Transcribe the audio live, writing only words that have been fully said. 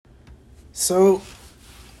So,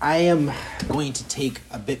 I am going to take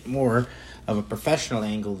a bit more of a professional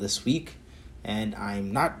angle this week, and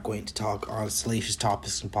I'm not going to talk on salacious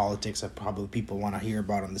topics in politics that probably people want to hear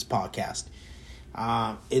about on this podcast.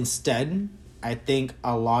 Instead, I think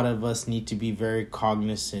a lot of us need to be very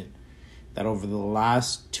cognizant that over the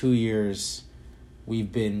last 2 years,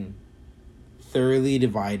 we've been thoroughly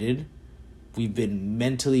divided, we've been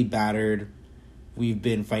mentally battered, we've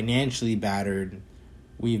been financially battered,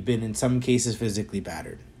 we've been in some cases physically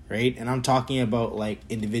battered, right? And I'm talking about like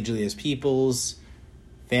individually as peoples,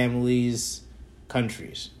 families,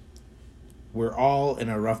 countries. We're all in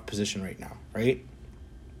a rough position right now, right?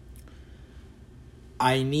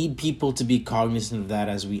 I need people to be cognizant of that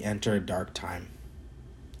as we enter a dark time.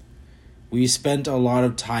 We spent a lot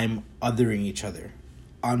of time othering each other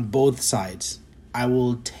on both sides. I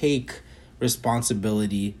will take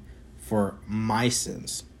responsibility for my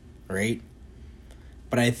sins, right?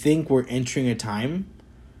 But I think we're entering a time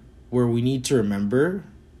where we need to remember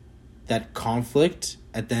that conflict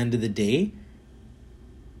at the end of the day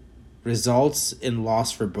results in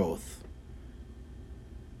loss for both.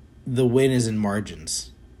 The win is in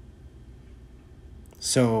margins.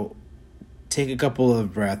 So take a couple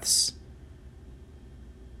of breaths.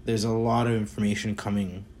 There's a lot of information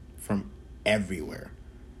coming from everywhere.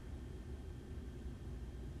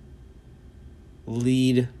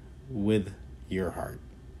 Lead with your heart.